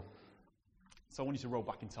So I want you to roll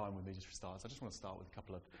back in time with me just for starters. I just want to start with a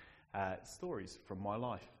couple of stories from my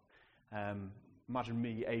life. Imagine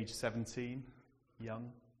me, age 17,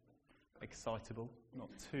 young, excitable, not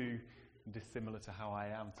too dissimilar to how I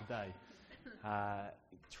am today.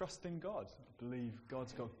 Trust in God. I believe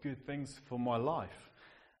God's got good things for my life.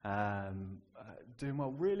 Doing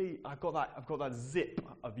well. Really, I've got that zip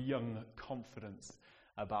of young confidence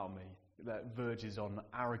about me that verges on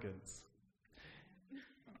arrogance.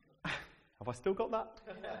 Have I still got that?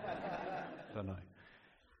 I don't know.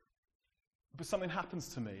 But something happens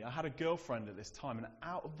to me. I had a girlfriend at this time, and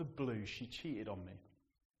out of the blue, she cheated on me.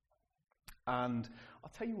 And I'll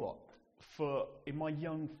tell you what, in my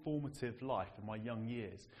young formative life, in my young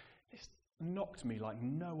years, this knocked me like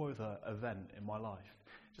no other event in my life.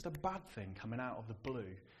 Just a bad thing coming out of the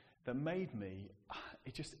blue that made me,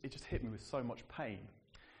 it just hit me with so much pain.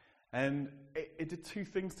 And it did two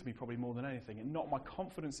things to me probably more than anything. It knocked my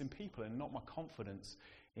confidence in people and knocked my confidence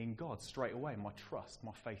in God straight away, my trust,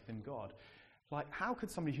 my faith in God. Like, how could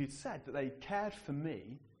somebody who'd said that they cared for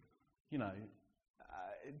me,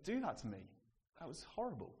 do that to me? That was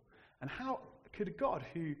horrible. And how could a God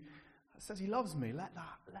who says he loves me let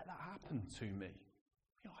that happen to me?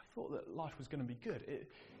 I thought that life was going to be good.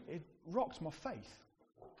 It rocked my faith.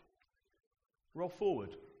 Roll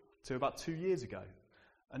forward to about 2 years ago.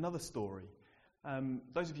 Another story.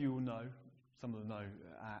 Those of you who know, some of them know,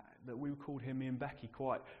 that we called here, me and Becky,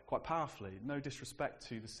 quite powerfully. No disrespect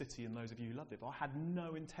to the city and those of you who loved it, but I had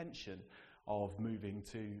no intention of moving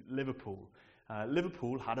to Liverpool.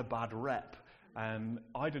 Liverpool had a bad rep, and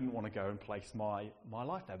I didn't want to go and place my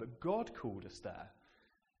life there, but God called us there.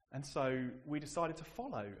 And so we decided to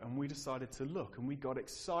follow, and we decided to look, and we got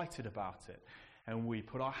excited about it. And we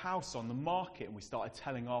put our house on the market, and we started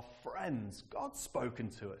telling our friends, God's spoken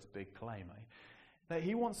to us, big claim, that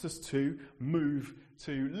he wants us to move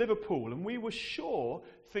to Liverpool. And we were sure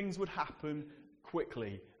things would happen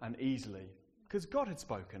quickly and easily, because God had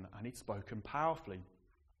spoken, and he'd spoken powerfully.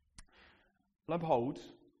 Lo and behold,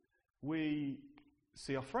 we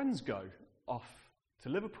see our friends go off to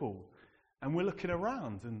Liverpool, and we're looking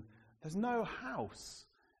around, and there's no house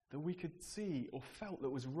that we could see or felt that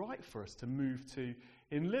was right for us to move to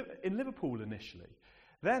in Liverpool initially.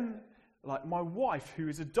 Then, like, my wife, who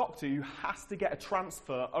is a doctor, who has to get a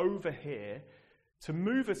transfer over here to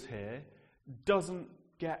move us here, doesn't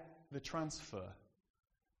get the transfer.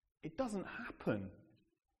 It doesn't happen.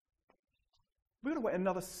 We've got to wait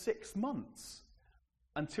another 6 months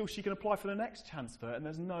until she can apply for the next transfer, and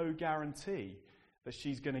there's no guarantee that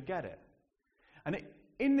she's going to get it. And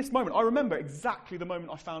in this moment, I remember exactly the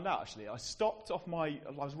moment I found out, actually. I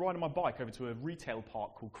was riding my bike over to a retail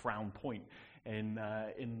park called Crown Point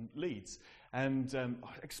in Leeds. And I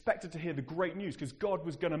expected to hear the great news, because God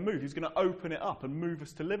was going to move. He was going to open it up and move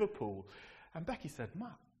us to Liverpool. And Becky said,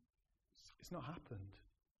 Matt, it's not happened.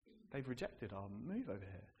 They've rejected our move over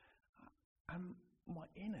here. And my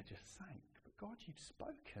inner just sank. But God, you've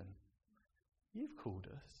spoken. You've called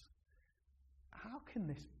us. How can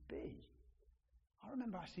this be? I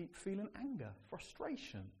remember actually feeling anger,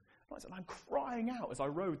 frustration. I'm crying out as I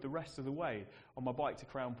rode the rest of the way on my bike to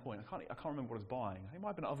Crown Point. I can't remember what I was buying. I think it might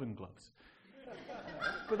have been oven gloves.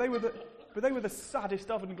 but they were the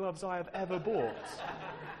saddest oven gloves I have ever bought.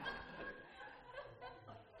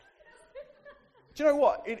 Do you know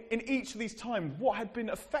what? In each of these times, what had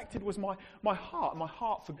been affected was my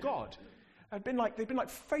heart for God. They'd been like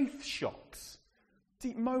faith shocks,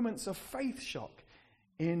 deep moments of faith shock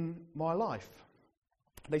in my life.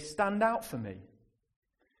 They stand out for me.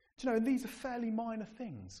 Do you know, these are fairly minor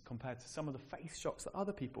things compared to some of the faith shocks that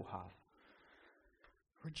other people have.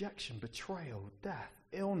 Rejection, betrayal, death,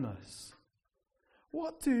 illness.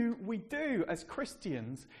 What do we do as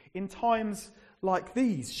Christians in times like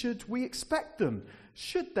these? Should we expect them?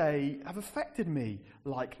 Should they have affected me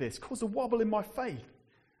like this, cause a wobble in my faith?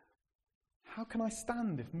 How can I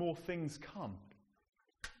stand if more things come?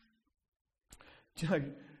 Do you know,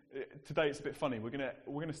 today it's a bit funny. We're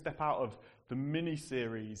going to step out of the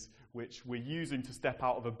mini-series, which we're using to step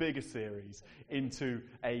out of a bigger series, into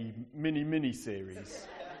a mini-series.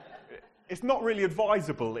 It's not really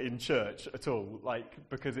advisable in church at all,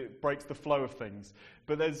 because it breaks the flow of things.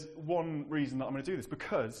 But there's one reason that I'm going to do this,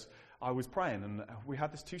 because I was praying, and we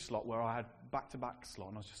had this 2 slot where I had back-to-back slot,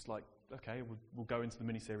 and I was just like, okay, we'll go into the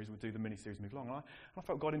mini-series, we'll do the mini-series, move along. And I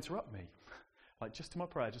felt God interrupt me. Just to my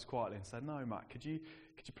prayer, just quietly, and said, "No, Matt, could you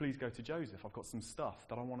please go to Joseph? I've got some stuff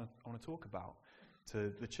that I want to talk about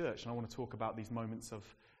to the church, and I want to talk about these moments of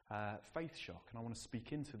faith shock, and I want to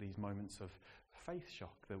speak into these moments of faith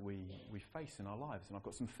shock that we face in our lives, and I've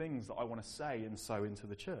got some things that I want to say and sow into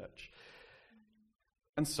the church."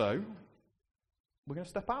 And so we're going to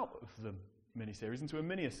step out of the mini-series into a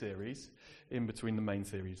mini-series in between the main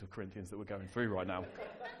series of Corinthians that we're going through right now.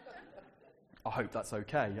 I hope that's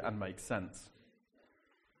okay and makes sense.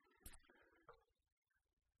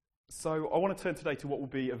 So I want to turn today to what will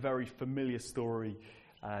be a very familiar story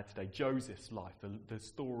today, Joseph's life, the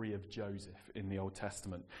story of Joseph in the Old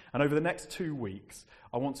Testament. And over the next 2 weeks,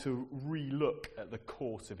 I want to re-look at the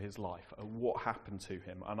course of his life, at what happened to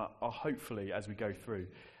him. And I hopefully, as we go through,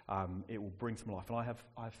 it will bring some life. And I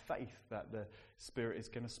have faith that the Spirit is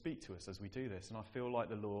going to speak to us as we do this. And I feel like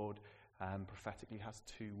the Lord prophetically has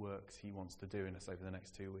 2 works he wants to do in us over the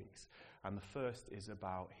next 2 weeks. And the first is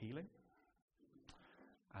about healing.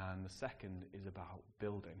 And the second is about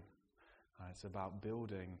building. It's about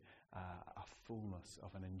building a fullness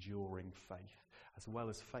of an enduring faith, as well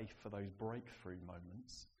as faith for those breakthrough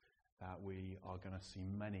moments that we are going to see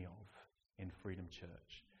many of in Freedom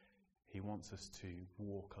Church. He wants us to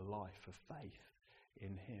walk a life of faith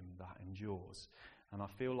in him that endures. And I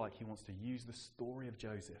feel like he wants to use the story of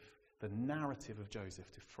Joseph, the narrative of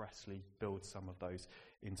Joseph, to freshly build some of those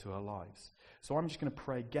into our lives. So I'm just going to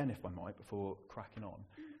pray again, if I might, before cracking on,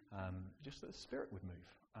 just that the Spirit would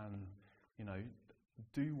move and,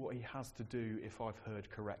 do what he has to do if I've heard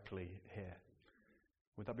correctly here.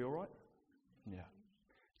 Would that be all right? Yeah.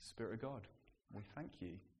 Spirit of God, we thank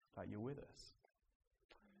you that you're with us.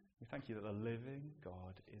 We thank you that the living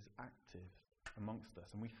God is active amongst us.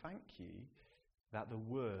 And we thank you that the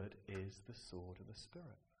Word is the sword of the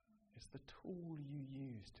Spirit. It's the tool you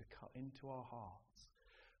use to cut into our hearts,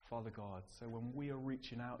 Father God. So when we are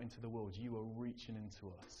reaching out into the world, you are reaching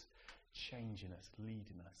into us, changing us,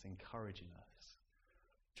 leading us, encouraging us,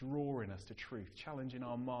 drawing us to truth, challenging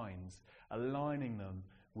our minds, aligning them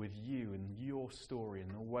with you and your story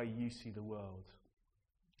and the way you see the world.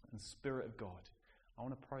 And Spirit of God, I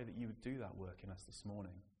want to pray that you would do that work in us this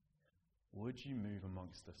morning. Would you move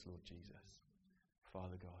amongst us, Lord Jesus?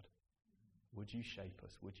 Father God, would you shape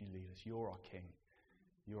us? Would you lead us? You're our King.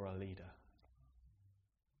 You're our leader.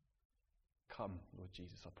 Come, Lord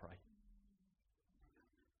Jesus, I pray.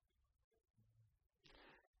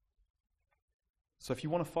 So if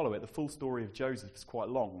you want to follow it, the full story of Joseph is quite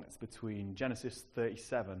long. It's between Genesis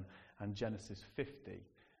 37 and Genesis 50.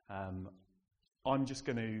 I'm just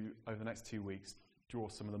going to, over the next 2 weeks, draw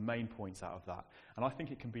some of the main points out of that. And I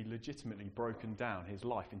think it can be legitimately broken down, his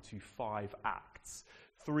life, into 5 acts,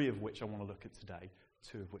 3 of which I want to look at today,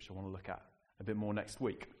 2 of which I want to look at a bit more next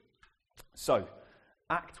week. So,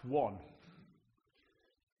 Act 1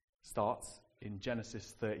 starts in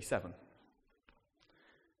Genesis 37.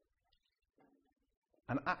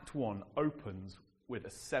 And Act 1 opens with a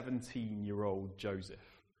 17-year-old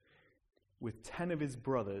Joseph, with 10 of his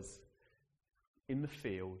brothers in the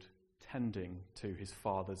field tending to his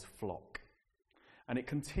father's flock. And it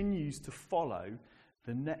continues to follow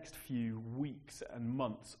the next few weeks and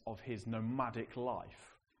months of his nomadic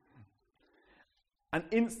life. And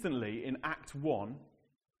instantly, in Act 1,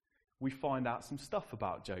 we find out some stuff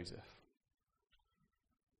about Joseph.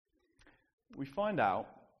 We find out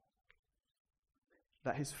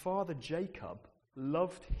that his father Jacob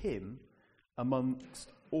loved him above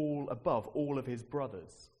all of his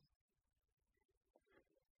brothers.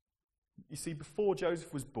 You see, before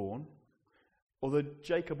Joseph was born, although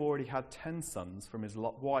Jacob already had 10 sons from his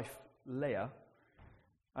wife Leah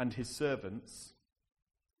and his servants,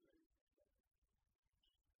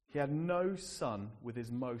 he had no son with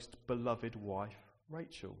his most beloved wife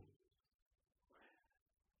Rachel,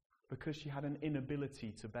 because she had an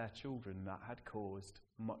inability to bear children that had caused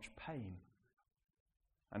much pain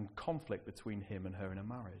and conflict between him and her in a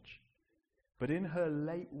marriage. But in her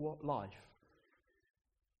late life,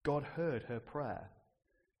 God heard her prayer,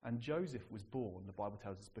 and Joseph was born, the Bible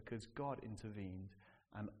tells us, because God intervened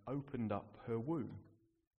and opened up her womb.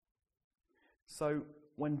 So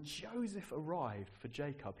when Joseph arrived for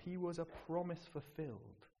Jacob, he was a promise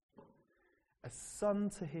fulfilled, a son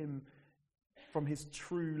to him from his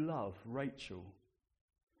true love, Rachel,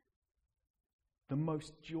 the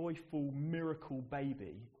most joyful miracle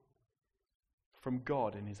baby from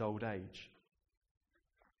God in his old age.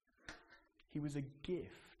 He was a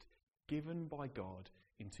gift given by God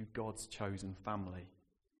into God's chosen family.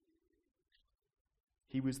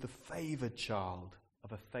 He was the favoured child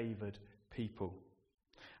of a favoured people.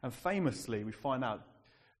 And famously, we find out,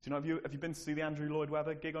 do you know, have you been to see the Andrew Lloyd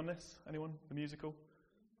Webber gig on this? Anyone? The musical?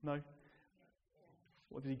 No?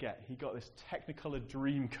 What did he get? He got this Technicolor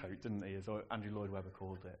Dreamcoat, didn't he, as Andrew Lloyd Webber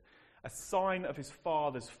called it. A sign of his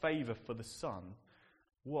father's favour for the son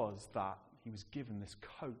was that he was given this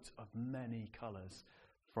coat of many colours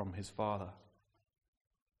from his father.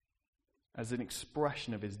 as an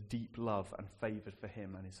expression of his deep love and favour for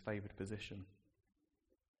him and his favoured position.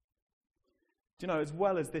 Do you know, as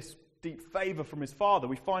well as this deep favour from his father,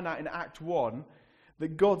 we find out in Act 1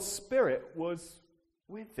 that God's Spirit was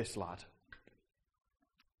with this lad.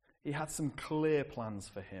 He had some clear plans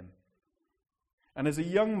for him. And as a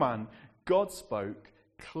young man, God spoke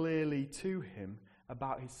clearly to him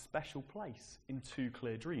about his special place in two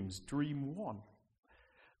clear dreams. Dream 1.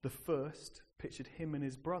 The first pictured him and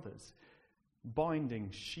his brothers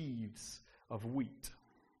binding sheaves of wheat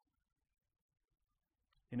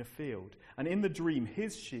in a field. And in the dream,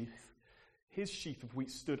 his sheaf of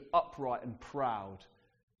wheat stood upright and proud,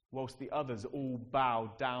 whilst the others all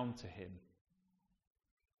bowed down to him.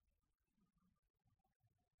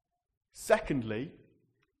 Secondly,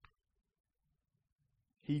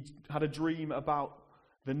 he had a dream about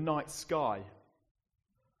the night sky,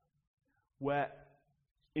 where,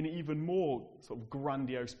 in even more sort of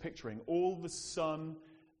grandiose picturing, all the sun,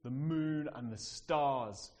 the moon, and the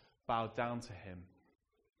stars bowed down to him.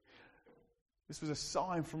 This was a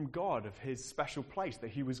sign from God of his special place,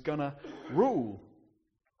 that he was going to rule.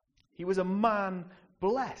 He was a man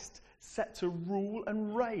blessed, set to rule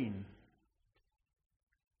and reign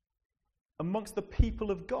amongst the people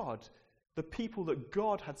of God, the people that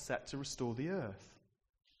God had set to restore the earth.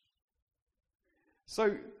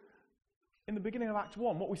 So, in the beginning of Act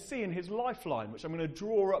 1, what we see in his lifeline, which I'm going to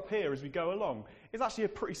draw up here as we go along, is actually a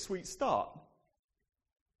pretty sweet start.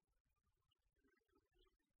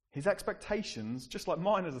 His expectations, just like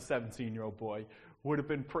mine as a 17-year-old boy, would have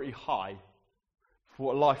been pretty high for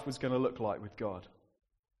what life was going to look like with God.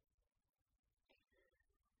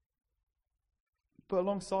 But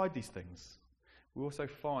alongside these things, we also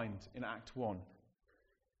find in Act 1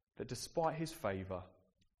 that despite his favour,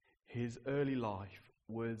 his early life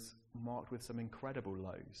was marked with some incredible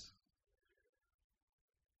lows.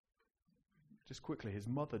 Just quickly, his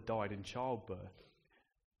mother died in childbirth,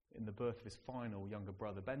 in the birth of his final younger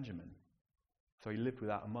brother Benjamin. So he lived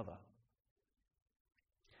without a mother.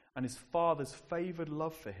 And his father's favoured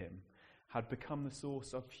love for him had become the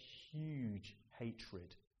source of huge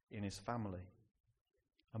hatred in his family.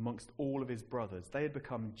 Amongst all of his brothers, they had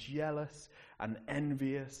become jealous and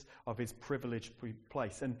envious of his privileged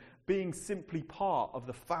place. And being simply part of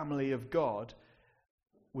the family of God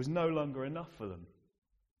was no longer enough for them.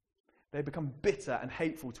 They had become bitter and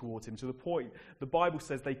hateful towards him, to the point the Bible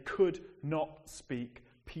says they could not speak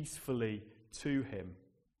peacefully to him.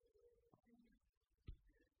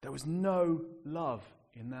 There was no love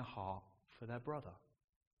in their heart for their brother.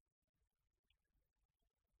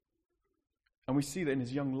 And we see that in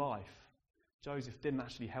his young life, Joseph didn't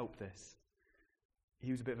actually help this.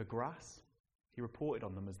 He was a bit of a grass. He reported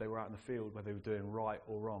on them as they were out in the field, whether they were doing right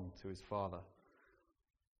or wrong, to his father.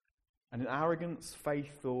 And in arrogance,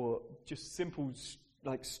 faith, or just simple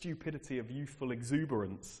stupidity of youthful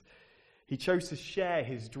exuberance, he chose to share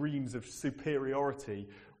his dreams of superiority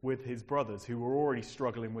with his brothers, who were already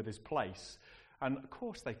struggling with his place. And of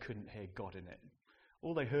course they couldn't hear God in it.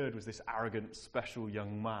 All they heard was this arrogant, special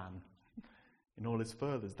young man in all his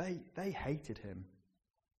furthers. They hated him.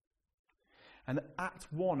 And Act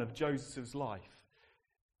 1 of Joseph's life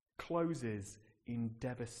closes in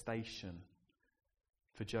devastation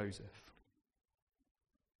for Joseph.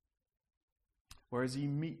 Whereas he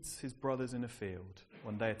meets his brothers in a field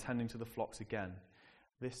one day attending to the flocks again,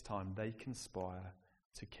 this time they conspire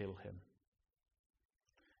to kill him.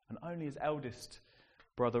 And only his eldest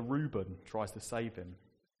brother Reuben tries to save him.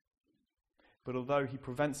 But although he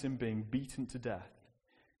prevents him being beaten to death,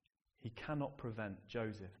 he cannot prevent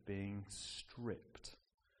Joseph being stripped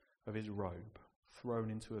of his robe,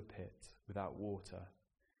 thrown into a pit without water,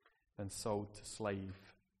 then sold to slave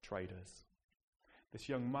traders. This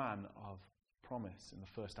young man of promise in the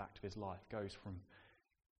first act of his life goes from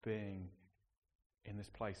being in this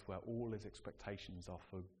place where all his expectations are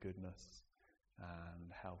for goodness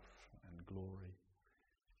and health and glory,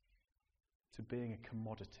 to being a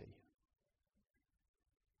commodity.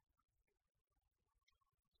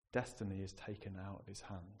 Destiny is taken out of his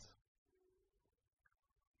hands.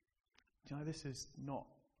 Do you know, this is not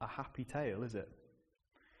a happy tale, is it?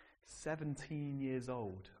 17 years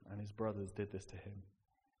old, and his brothers did this to him.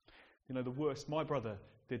 You know, the worst my brother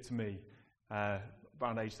did to me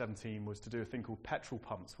around age 17 was to do a thing called petrol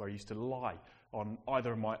pumps, where he used to lie on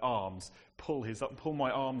either of my arms, pull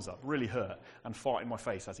my arms up, really hurt, and fart in my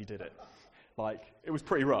face as he did it. It was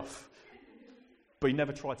pretty rough. But he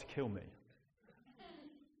never tried to kill me.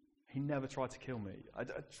 He never tried to kill me. I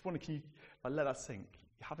just wonder, can you let that sink?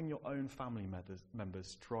 Having your own family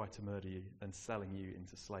members try to murder you and selling you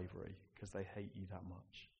into slavery because they hate you that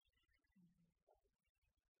much.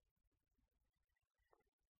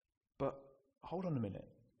 But hold on a minute.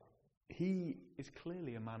 He is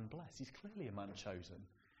clearly a man blessed. He's clearly a man chosen.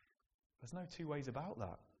 There's no two ways about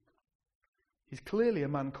that. He's clearly a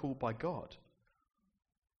man called by God.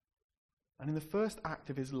 And in the first act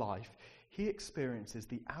of his life, he experiences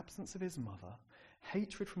the absence of his mother,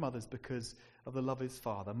 hatred from others because of the love of his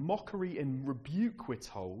father, mockery and rebuke, we're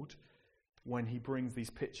told, when he brings these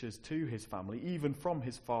pictures to his family, even from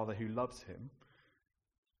his father who loves him.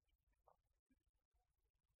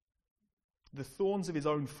 The thorns of his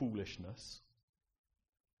own foolishness,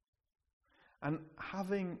 and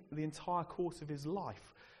having the entire course of his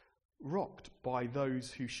life rocked by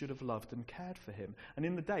those who should have loved and cared for him. And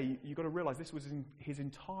in the day, you've got to realise this was his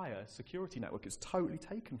entire security network. It's totally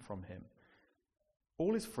taken from him.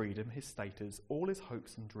 All his freedom, his status, all his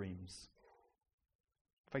hopes and dreams.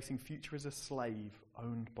 Facing future as a slave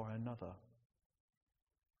owned by another.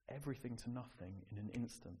 Everything to nothing in an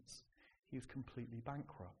instant. He was completely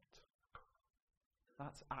bankrupt.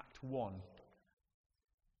 That's Act 1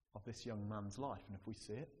 of this young man's life. And if we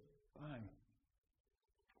see it, bang.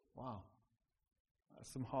 Wow. That's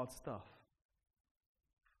some hard stuff.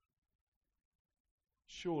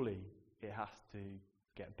 Surely it has to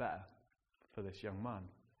get better for this young man.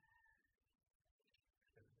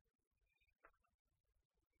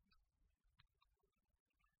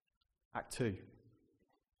 Act 2.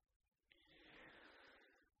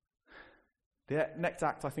 The next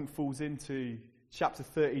act, I think, falls into chapter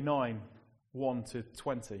 39, 1 to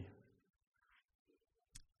 20.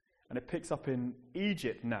 And it picks up in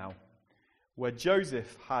Egypt now, where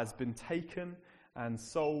Joseph has been taken and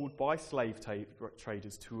sold by slave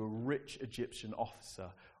traders to a rich Egyptian officer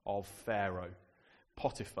of Pharaoh,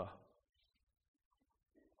 Potiphar.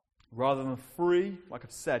 Rather than free, like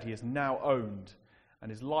I've said, he is now owned,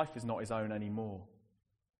 and his life is not his own anymore.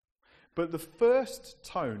 But the first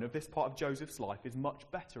tone of this part of Joseph's life is much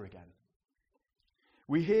better again.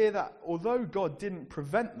 We hear that although God didn't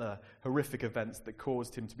prevent the horrific events that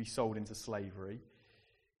caused him to be sold into slavery,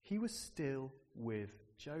 he was still with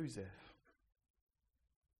Joseph.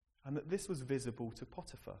 And that this was visible to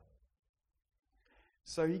Potiphar.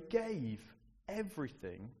 So he gave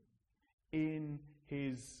everything in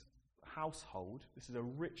his household, this is a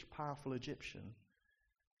rich, powerful Egyptian,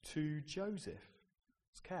 to Joseph.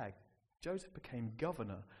 Joseph became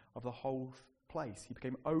governor of the whole place. He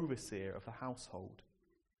became overseer of the household.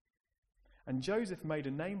 And Joseph made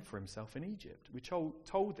a name for himself in Egypt. We're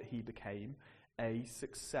told that he became a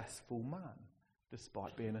successful man,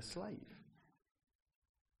 despite being a slave.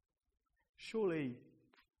 Surely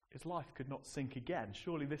his life could not sink again.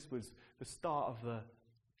 Surely this was the start of the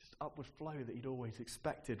just upward flow that he'd always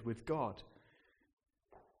expected with God.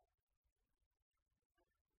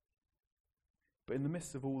 But in the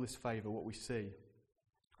midst of all this favour, what we see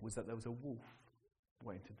was that there was a wolf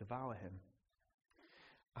waiting to devour him.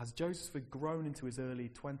 As Joseph had grown into his early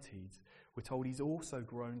 20s, we're told he's also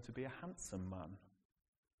grown to be a handsome man.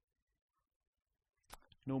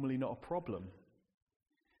 Normally not a problem.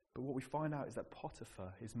 But what we find out is that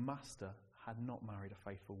Potiphar, his master, had not married a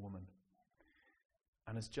faithful woman.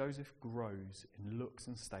 And as Joseph grows in looks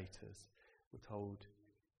and status, we're told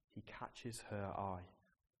he catches her eye.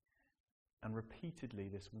 And repeatedly,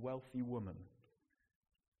 this wealthy woman,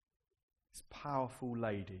 this powerful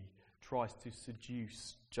lady, tries to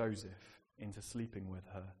seduce Joseph into sleeping with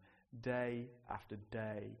her. Day after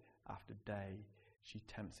day after day, she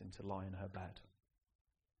tempts him to lie in her bed.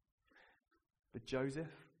 But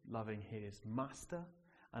Joseph, loving his master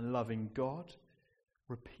and loving God,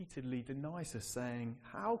 repeatedly denies her, saying,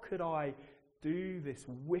 "How could I do this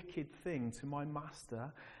wicked thing to my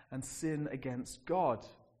master and sin against God?"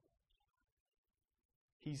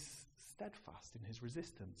 He's steadfast in his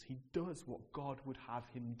resistance. He does what God would have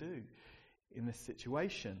him do in this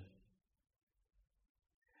situation.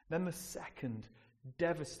 Then the second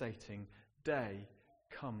devastating day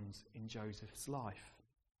comes in Joseph's life.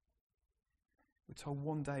 We're told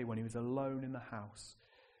one day when he was alone in the house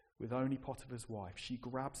with only Potiphar's wife, she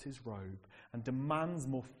grabs his robe and demands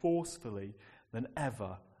more forcefully than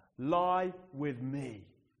ever, "Lie with me.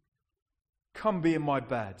 Come be in my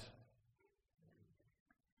bed."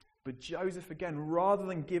 But Joseph, again, rather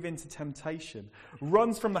than give in to temptation,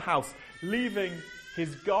 runs from the house, leaving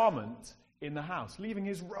his garment in the house, leaving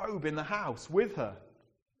his robe in the house with her.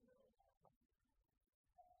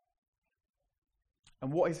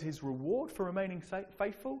 And what is his reward for remaining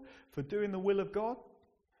faithful? For doing the will of God?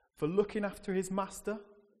 For looking after his master?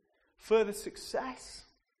 Further success?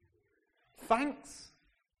 Thanks?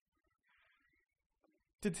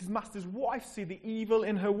 Did his master's wife see the evil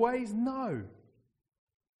in her ways? No.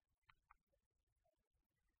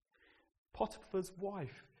 Potiphar's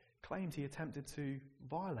wife claimed he attempted to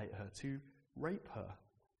violate her, to rape her,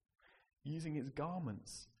 using his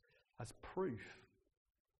garments as proof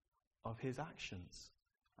of his actions,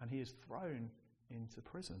 and he is thrown into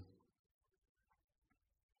prison.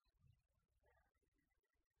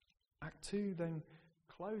 Act 2 then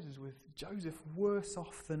closes with Joseph worse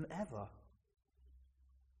off than ever.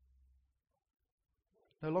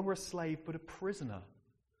 No longer a slave, but a prisoner.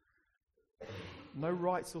 No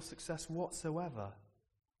rights or success whatsoever.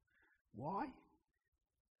 Why?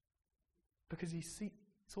 Because he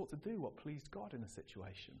sought to do what pleased God in the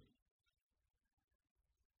situation.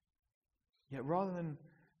 Yet rather than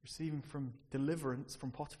receiving from deliverance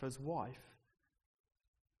from Potiphar's wife,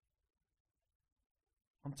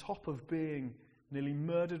 on top of being nearly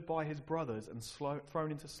murdered by his brothers and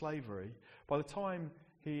thrown into slavery, by the time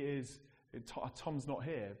Tom's not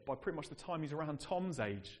here, by pretty much the time he's around Tom's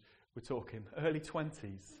age, we're talking early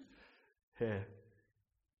 20s here,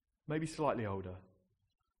 maybe slightly older,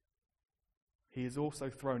 he is also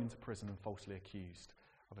thrown into prison and falsely accused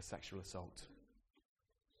of a sexual assault.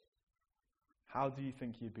 How do you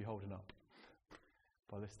think you'd be holding up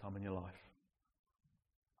by this time in your life?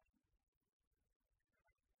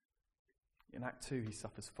 In Act 2, he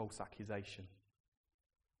suffers false accusation.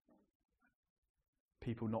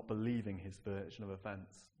 People not believing his version of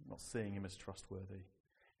events, not seeing him as trustworthy.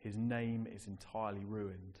 His name is entirely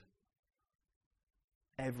ruined.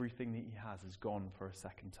 Everything that he has gone for a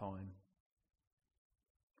second time.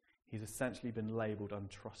 He's essentially been labelled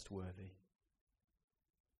untrustworthy.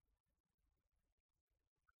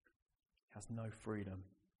 He has no freedom.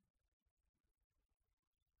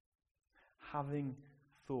 Having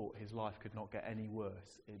thought his life could not get any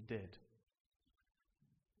worse, it did.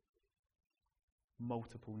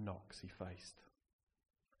 Multiple knocks he faced.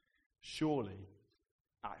 Surely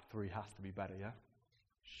Act 3 has to be better, yeah?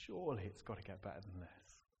 Surely it's got to get better than this.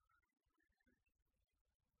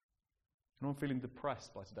 Anyone feeling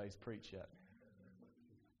depressed by today's preach yet?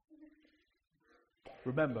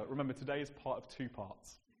 Remember, today is part of 2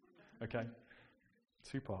 parts. Okay?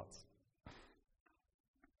 2 parts.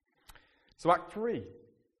 So Act 3.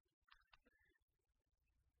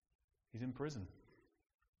 He's in prison.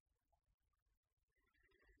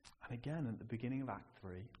 And again, at the beginning of Act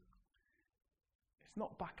 3, it's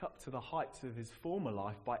not back up to the heights of his former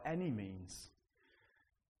life by any means.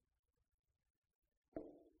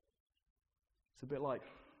 It's a bit like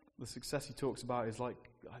the success he talks about is like,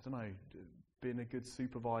 I don't know, being a good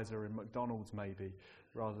supervisor in McDonald's maybe,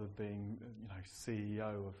 rather than being,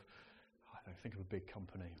 CEO of, I don't think of a big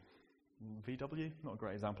company. VW? Not a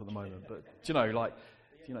great example at the moment, but,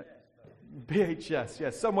 BHS,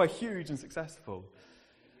 yes, somewhere huge and successful.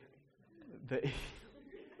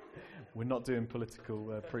 We're not doing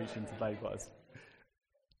political preaching today, guys.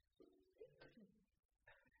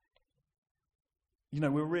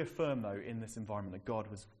 We're reaffirmed, though, in this environment that God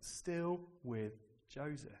was still with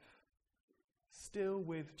Joseph. Still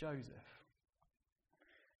with Joseph.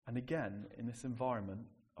 And again, in this environment,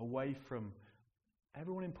 away from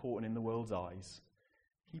everyone important in the world's eyes,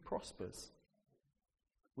 he prospers.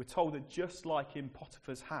 We're told that just like in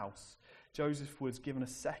Potiphar's house, Joseph was given a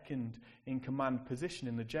second-in-command position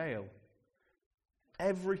in the jail.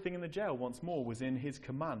 Everything in the jail, once more, was in his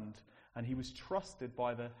command, and he was trusted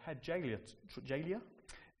by the head jailer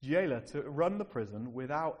to run the prison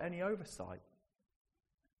without any oversight.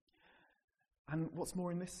 And what's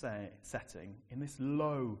more, in this setting, in this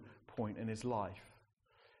low point in his life,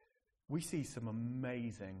 we see some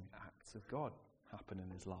amazing acts of God happen in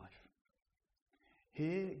his life.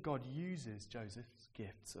 Here, God uses Joseph's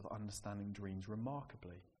gifts of understanding dreams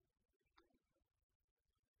remarkably.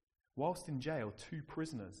 Whilst in jail, 2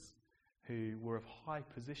 prisoners who were of high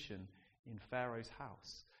position in Pharaoh's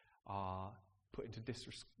house are put into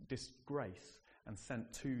disgrace and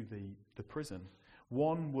sent to the prison.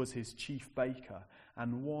 One was his chief baker,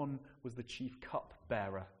 and one was the chief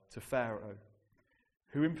cupbearer to Pharaoh,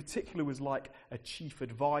 who in particular was like a chief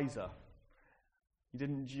advisor. He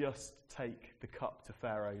didn't just take the cup to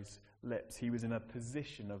Pharaoh's lips. He was in a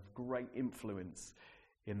position of great influence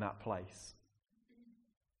in that place.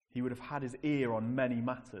 He would have had his ear on many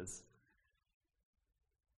matters.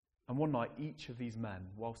 And one night, each of these men,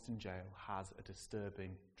 whilst in jail, has a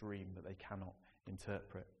disturbing dream that they cannot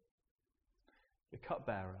interpret. The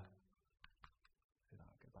cupbearer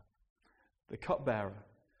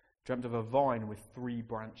dreamt of a vine with 3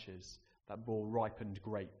 branches that bore ripened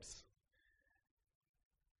grapes.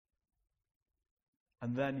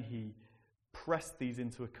 And then he pressed these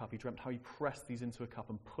into a cup. He dreamt how he pressed these into a cup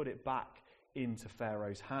and put it back into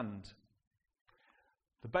Pharaoh's hand.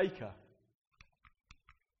 The baker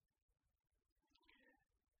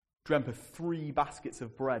dreamt of 3 baskets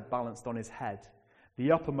of bread balanced on his head. The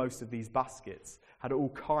uppermost of these baskets had all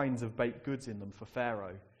kinds of baked goods in them for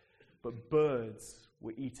Pharaoh, but birds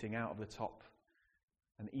were eating out of the top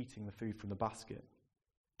and eating the food from the basket.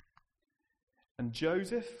 And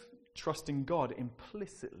Joseph, trusting God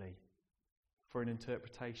implicitly for an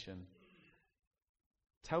interpretation,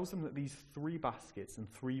 tells them that these 3 baskets and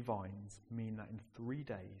 3 vines mean that in 3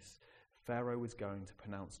 days Pharaoh was going to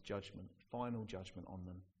pronounce judgment, final judgment on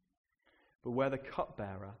them. But where the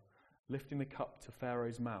cupbearer, lifting the cup to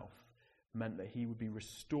Pharaoh's mouth, meant that he would be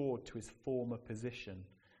restored to his former position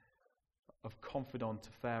of confidant to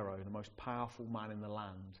Pharaoh, the most powerful man in the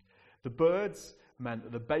land. The birds meant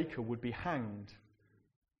that the baker would be hanged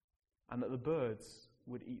and that the birds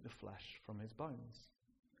would eat the flesh from his bones.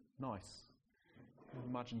 Nice.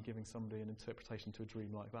 Imagine giving somebody an interpretation to a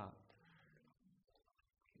dream like that.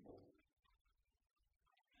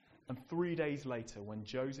 And 3 days later, when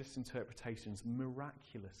Joseph's interpretations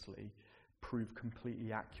miraculously prove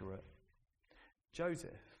completely accurate,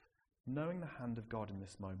 Joseph, knowing the hand of God in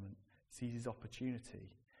this moment, sees his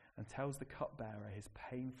opportunity and tells the cupbearer his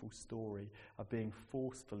painful story of being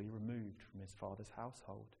forcefully removed from his father's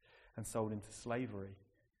household and sold into slavery,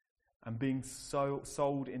 and being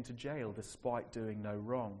sold into jail despite doing no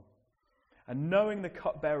wrong. And knowing the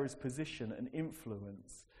cupbearer's position and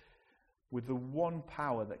influence, with the one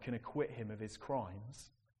power that can acquit him of his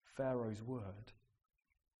crimes, Pharaoh's word,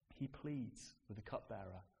 he pleads with the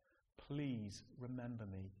cupbearer, "Please remember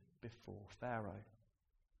me before Pharaoh."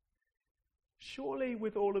 Surely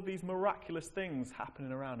with all of these miraculous things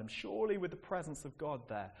happening around him, surely with the presence of God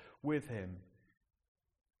there with him,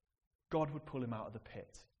 God would pull him out of the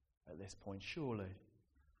pit at this point, surely.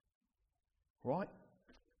 Right?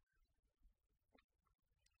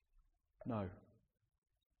 No.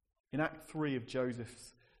 In Act 3 of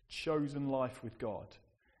Joseph's chosen life with God,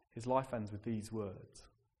 his life ends with these words.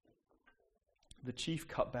 The chief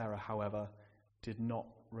cupbearer, however, did not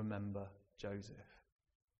remember Joseph.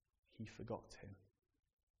 He forgot him.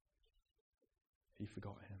 He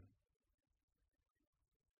forgot him.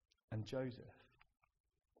 And Joseph,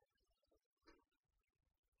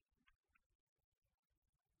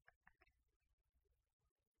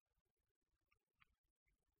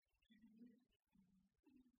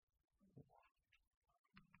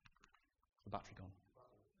 is the battery gone?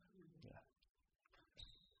 Yeah.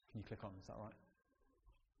 Can you click on? Is that right?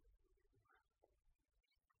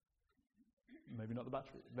 Maybe not the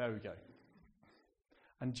battery. There we go.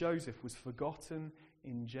 And Joseph was forgotten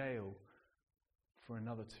in jail for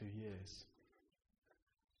another 2 years.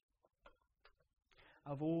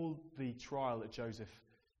 Of all the trial that Joseph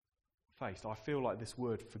faced, I feel like this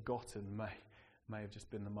word forgotten may have just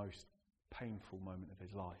been the most painful moment of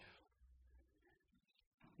his life.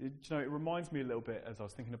 It reminds me a little bit, as I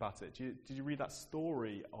was thinking about it, did you read that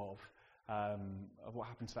story of what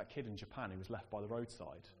happened to that kid in Japan who was left by the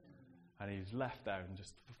roadside? And he was left there and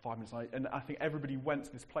just for 5 minutes. And I think everybody went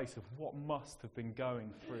to this place of what must have been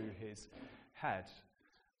going through his head.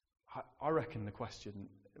 I reckon the question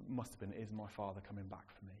must have been, is my father coming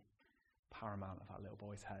back for me? Paramount of that little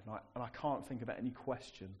boy's head. And I can't think of any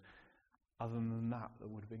question other than that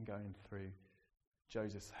would have been going through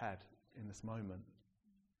Joseph's head in this moment.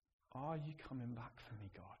 Are you coming back for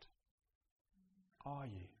me, God? Are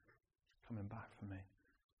you coming back for me?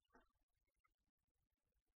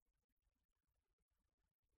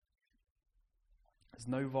 There's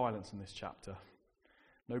no violence in this chapter,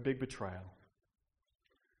 no big betrayal.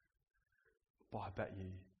 But I bet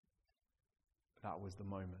you that was the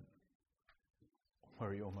moment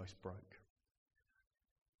where he almost broke.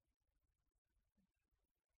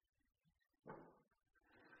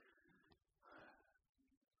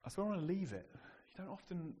 That's where I want to leave it. You don't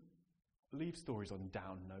often leave stories on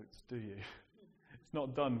down notes, do you? It's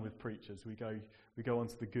not done with preachers. We go on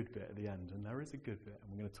to the good bit at the end, and there is a good bit,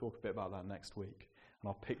 and we're going to talk a bit about that next week. And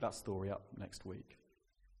I'll pick that story up next week.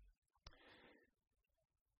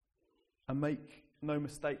 And make no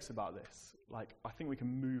mistakes about this. I think we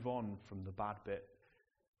can move on from the bad bit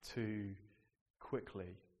too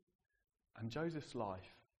quickly. And Joseph's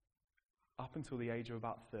life, up until the age of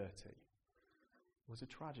about 30, was a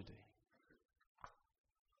tragedy.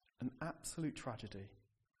 An absolute tragedy.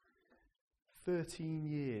 13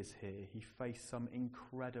 years here, he faced some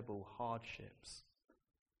incredible hardships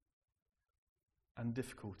and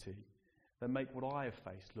difficulty that make what I have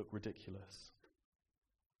faced look ridiculous.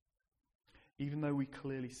 Even though we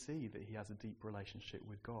clearly see that he has a deep relationship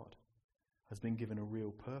with God, has been given a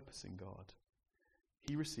real purpose in God,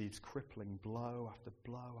 he receives crippling blow after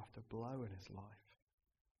blow after blow in his life.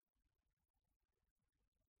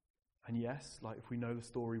 And yes, like if we know the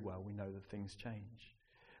story well, we know that things change.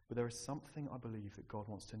 But there is something I believe that God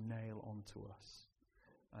wants to nail onto us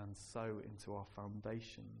and sow into our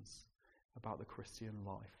foundations about the Christian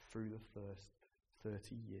life through the first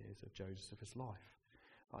 30 years of Joseph's life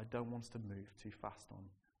that I don't want us to move too fast on,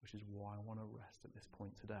 which is why I want to rest at this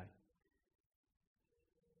point today.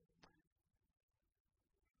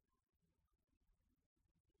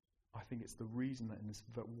 I think it's the reason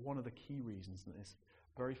that one of the key reasons that this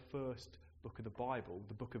very first book of the Bible,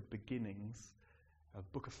 the book of beginnings, a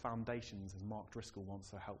book of foundations, as Mark Driscoll once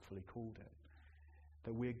so helpfully called it,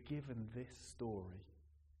 that we're given this story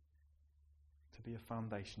to be a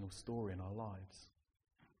foundational story in our lives.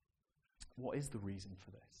 What is the reason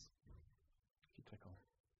for this? If you click on.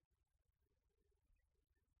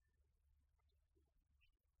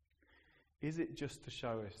 Is it just to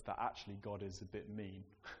show us that actually God is a bit mean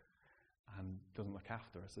and doesn't look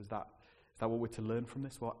after us? Is that what we're to learn from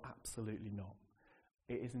this? Well, absolutely not.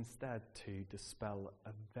 It is instead to dispel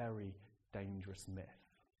a very dangerous myth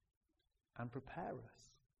and prepare us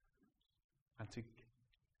and to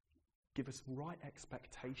give us right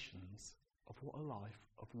expectations of what a life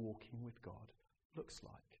of walking with God looks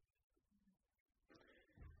like.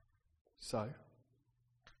 So,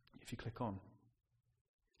 if you click on,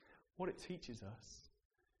 what it teaches us,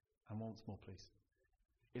 and once more please,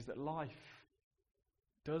 is that life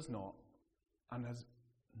does not and has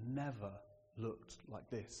never looked like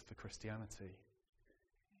this for Christianity.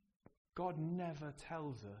 God never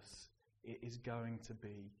tells us it is going to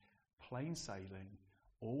be plain sailing,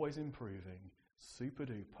 always improving, super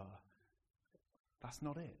duper. That's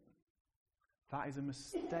not it. That is a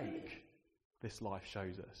mistake this life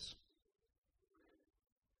shows us.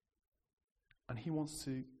 And he wants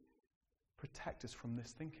to protect us from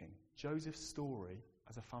this thinking. Joseph's story,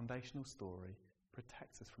 as a foundational story,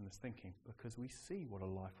 protects us from this thinking because we see what a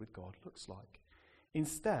life with God looks like.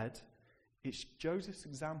 Instead, it's Joseph's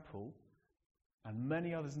example and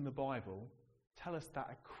many others in the Bible tell us that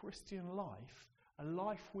a Christian life, a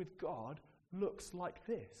life with God, looks like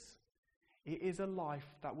this. It is a life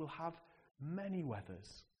that will have many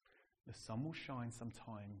weathers. The sun will shine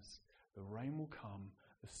sometimes, the rain will come,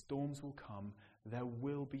 the storms will come, there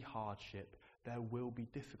will be hardship, there will be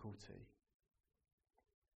difficulty.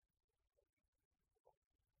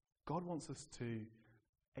 God wants us to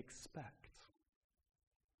expect,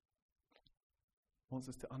 wants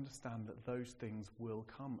us to understand that those things will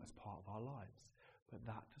come as part of our lives, but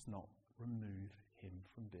that does not remove him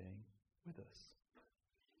from being with us.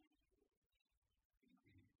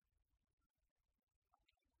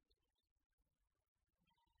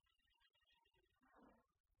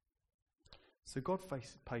 So God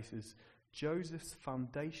places Joseph's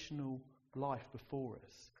foundational life before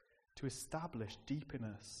us to establish deep in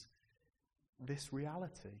us this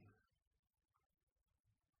reality.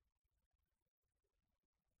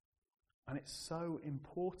 And it's so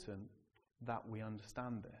important that we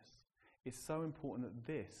understand this. It's so important that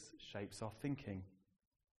this shapes our thinking.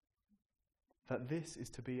 That this is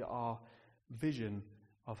to be our vision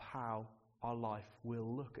of how our life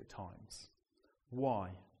will look at times.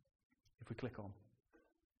 Why? If we click on.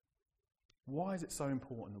 Why is it so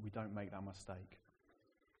important that we don't make that mistake?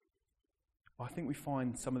 I think we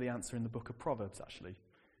find some of the answer in the book of Proverbs, actually,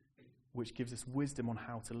 which gives us wisdom on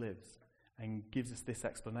how to live and gives us this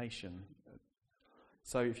explanation.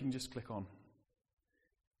 So if you can just click on.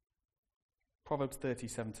 Proverbs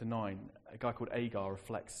 37-9, a guy called Agar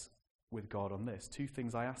reflects with God on this. 2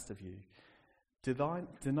 things I asked of you.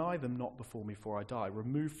 Deny them not before me, for I die.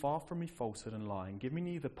 Remove far from me falsehood and lying. Give me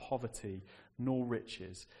neither poverty nor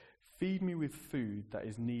riches. Feed me with food that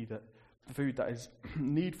is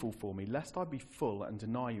needful for me, lest I be full and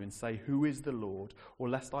deny you and say, who is the Lord? Or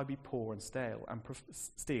lest I be poor and steal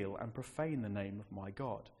and profane the name of my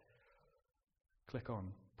God. Click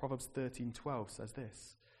on. Proverbs 13:12 says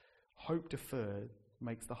this. Hope deferred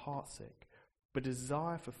makes the heart sick, but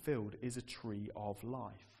desire fulfilled is a tree of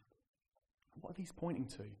life. What are these pointing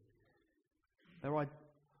to?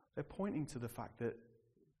 They're pointing to the fact that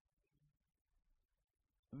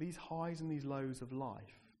these highs and these lows of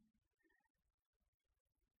life,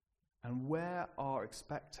 and where our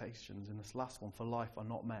expectations in this last one for life are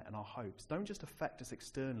not met and our hopes, don't just affect us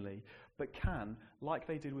externally, but can, like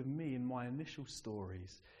they did with me in my initial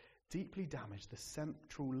stories, deeply damage the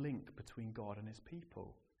central link between God and his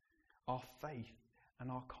people, our faith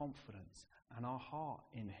and our confidence and our heart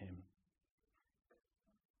in him.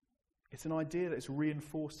 It's an idea that is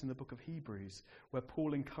reinforced in the book of Hebrews, where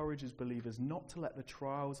Paul encourages believers not to let the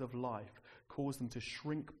trials of life cause them to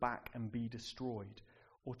shrink back and be destroyed,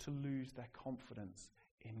 or to lose their confidence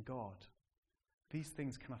in God. These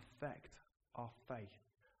things can affect our faith,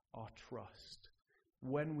 our trust,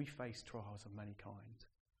 when we face trials of many kinds,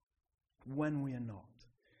 when we are not.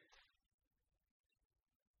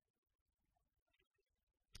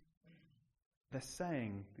 They're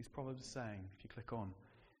saying, these Proverbs are saying, if you click on,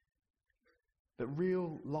 that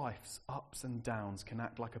real life's ups and downs can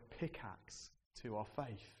act like a pickaxe to our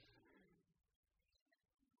faith.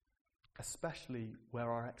 Especially where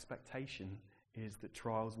our expectation is that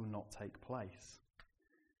trials will not take place.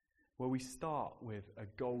 Where we start with a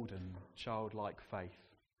golden, childlike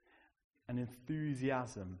faith, an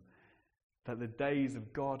enthusiasm that the days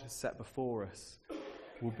of God has set before us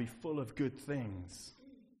will be full of good things.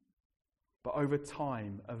 But over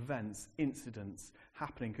time, events, incidents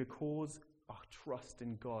happening could cause our trust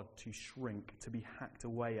in God to shrink, to be hacked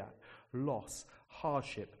away at. Loss,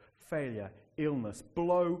 hardship, failure, illness,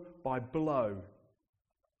 blow by blow.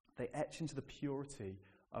 They etch into the purity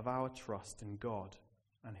of our trust in God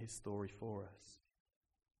and his story for us.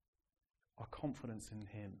 Our confidence in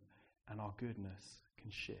him and our goodness can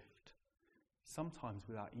shift, sometimes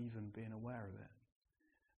without even being aware of it,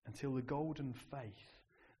 until the golden faith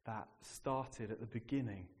that started at the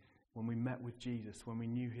beginning when we met with Jesus, when we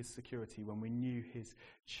knew his security, when we knew his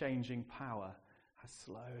changing power, has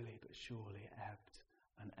slowly but surely ebbed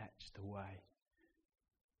and etched away.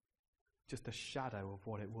 Just a shadow of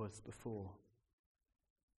what it was before.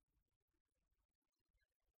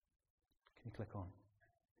 Can you click on?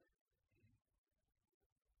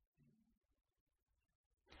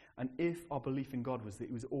 And if our belief in God was that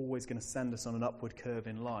he was always going to send us on an upward curve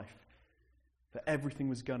in life, that everything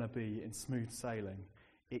was going to be in smooth sailing,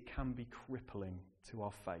 it can be crippling to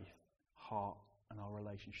our faith, heart, and our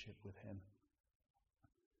relationship with him.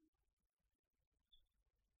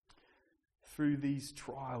 Through these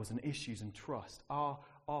trials and issues and trust, our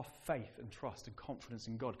faith and trust and confidence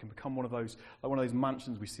in God can become one of those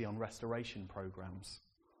mansions we see on restoration programs,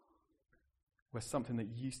 where something that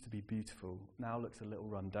used to be beautiful now looks a little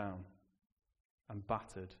run down and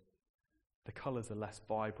battered. The colours are less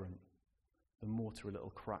vibrant, the mortar a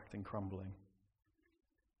little cracked and crumbling.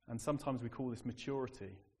 And sometimes we call this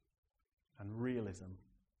maturity and realism.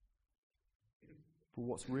 But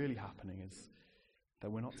what's really happening is that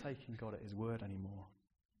we're not taking God at his word anymore.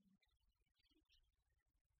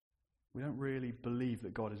 We don't really believe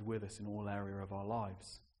that God is with us in all area of our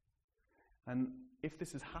lives. And if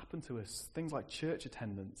this has happened to us, things like church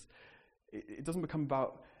attendance, it doesn't become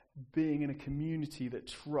about being in a community that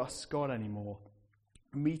trusts God anymore,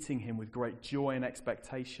 meeting him with great joy and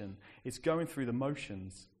expectation. It's going through the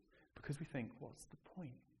motions because we think, what's the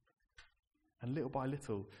point? And little by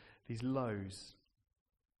little, these lows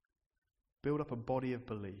build up a body of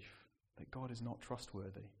belief that God is not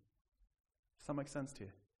trustworthy. Does that make sense to you?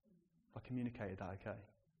 Have I communicated that okay?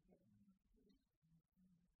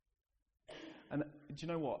 And do you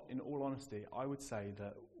know what? In all honesty, I would say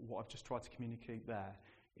that what I've just tried to communicate there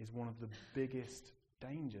is one of the biggest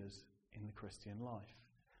dangers in the Christian life.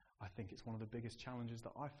 I think it's one of the biggest challenges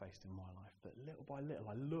that I've faced in my life, that little by little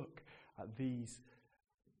I look at these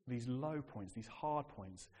low points, these hard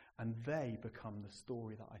points, and they become the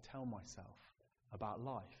story that I tell myself about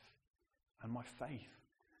life. And my faith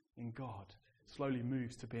in God slowly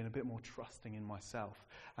moves to being a bit more trusting in myself.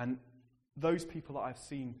 And those people that I've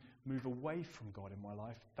seen move away from God in my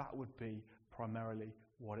life, that would be primarily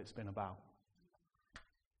what it's been about.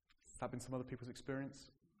 Has that been some other people's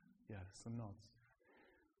experience? Yeah, some nods.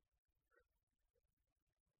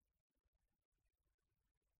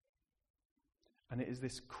 And it is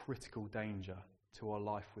this critical danger to our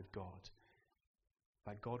life with God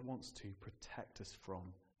that God wants to protect us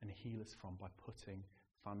from and heal us from by putting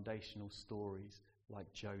foundational stories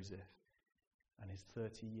like Joseph and his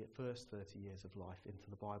first 30 years of life into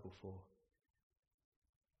the Bible for.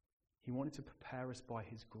 He wanted to prepare us by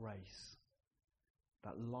his grace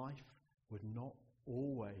that life would not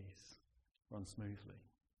always run smoothly.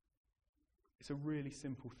 It's a really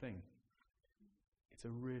simple thing. It's a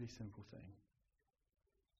really simple thing.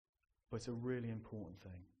 But it's a really important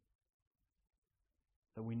thing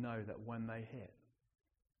that we know that when they hit,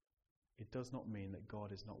 it does not mean that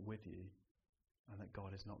God is not with you and that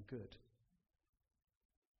God is not good.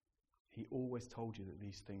 He always told you that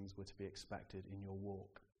these things were to be expected in your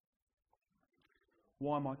walk.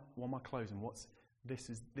 Why am I closing? This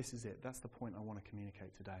is it. That's the point I want to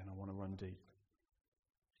communicate today, and I want to run deep.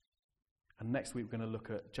 And next week we're going to look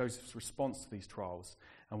at Joseph's response to these trials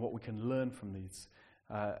and what we can learn from these.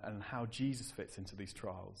 And how Jesus fits into these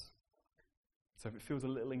trials. So if it feels a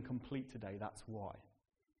little incomplete today, that's why.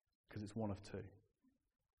 Because it's one of two.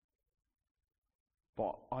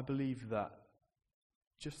 But I believe that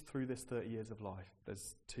just through this 30 years of life,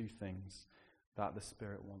 there's two things that the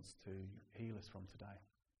Spirit wants to heal us from today.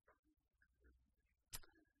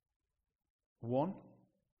 One,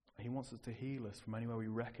 he wants us to heal us from anywhere we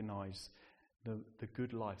recognise the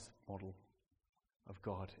good life model of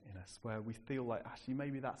God in us, where we feel like actually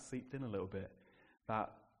maybe that seeped in a little bit,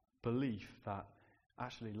 that belief that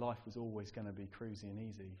actually life was always going to be cruisy and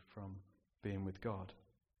easy from being with God.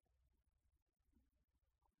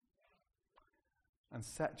 And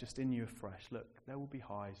set just in you afresh, look, there will be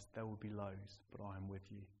highs, there will be lows, but I am with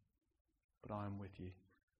you. But I am with you.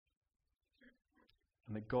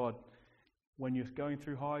 And that God, when you're going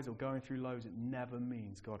through highs or going through lows, it never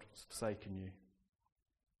means God's forsaken you.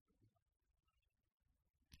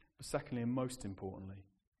 But secondly, and most importantly,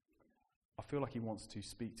 I feel like he wants to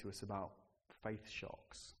speak to us about faith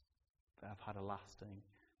shocks that have had a lasting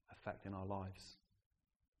effect in our lives.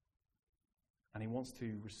 And he wants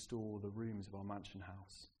to restore the rooms of our mansion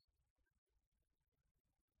house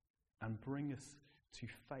and bring us to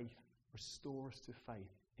faith, restore us to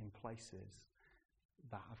faith in places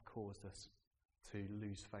that have caused us to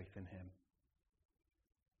lose faith in him.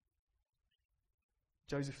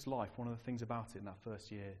 Joseph's life, one of the things about it in that first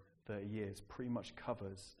year, 30 years, pretty much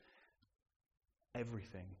covers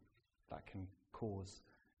everything that can cause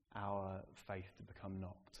our faith to become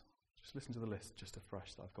knocked. Just listen to the list just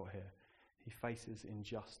afresh that I've got here. He faces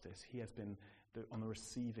injustice. He has been on the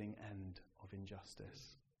receiving end of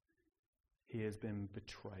injustice. He has been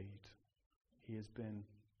betrayed. He has been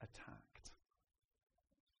attacked.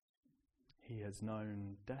 He has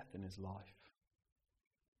known death in his life.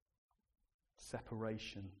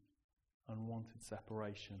 Separation, unwanted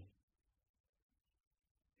separation.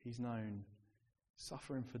 He's known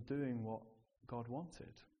suffering for doing what God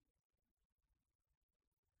wanted.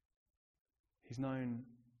 He's known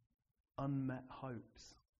unmet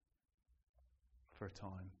hopes for a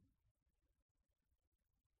time.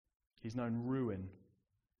 He's known ruin,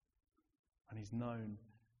 and he's known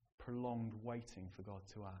prolonged waiting for God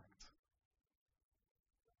to act.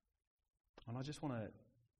 And I just want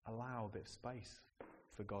to allow a bit of space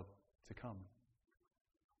for God to come.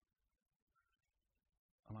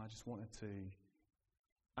 And I just wanted to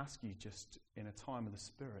ask you, just in a time of the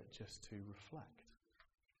Spirit, just to reflect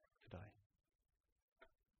today.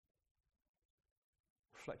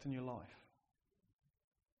 Reflect on your life.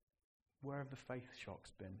 Where have the faith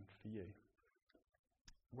shocks been for you?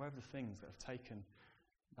 Where have the things that have taken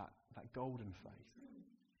that golden faith?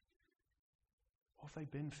 What have they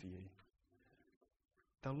been for you?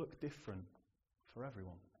 They'll look different for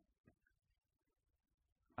everyone.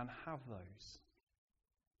 And have those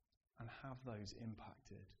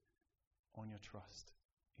impacted on your trust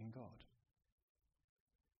in God?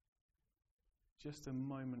 Just a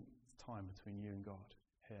moment's time between you and God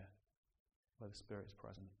here, where the Spirit is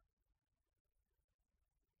present.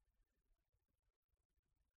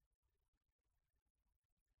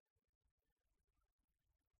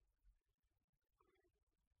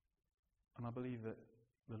 And I believe that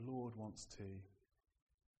the Lord wants to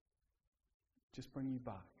just bring you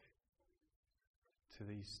back to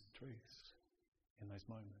these truths in those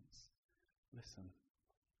moments. Listen,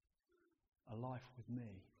 a life with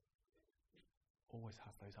me always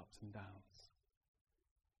has those ups and downs,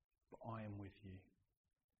 but I am with you,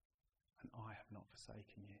 and I have not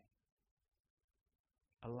forsaken you.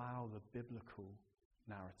 Allow the biblical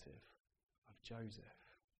narrative of Joseph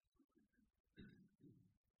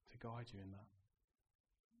to guide you in that.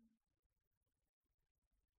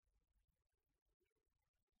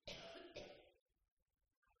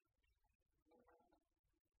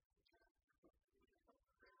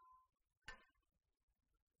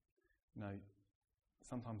 You know,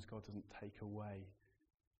 sometimes God doesn't take away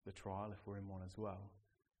the trial if we're in one as well.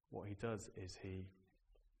 What he does is he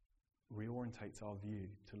reorientates our view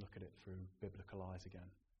to look at it through biblical eyes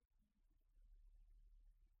again.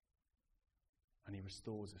 And he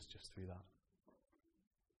restores us just through that.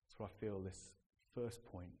 That's what I feel this first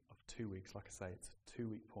point of 2 weeks, like I say, it's a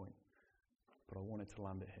 2-week point, but I wanted to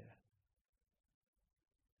land it here.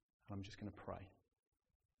 And I'm just going to pray.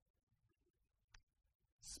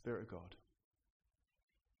 Spirit of God,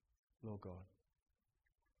 Lord God,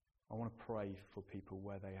 I want to pray for people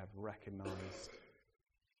where they have recognised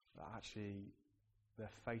that actually their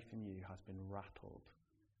faith in you has been rattled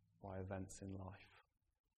by events in life.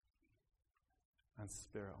 And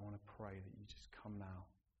Spirit, I want to pray that you just come now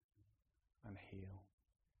and heal.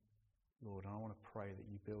 Lord, I want to pray that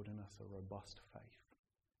you build in us a robust faith.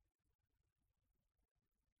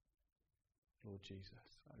 Lord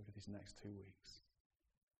Jesus, over these next 2 weeks.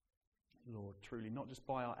 Lord, truly, not just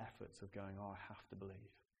by our efforts of going, oh, I have to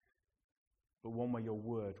believe, but one where your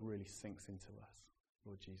word really sinks into us,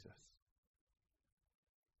 Lord Jesus,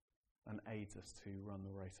 and aids us to run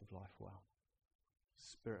the race of life well.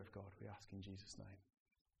 Spirit of God, we ask in Jesus' name.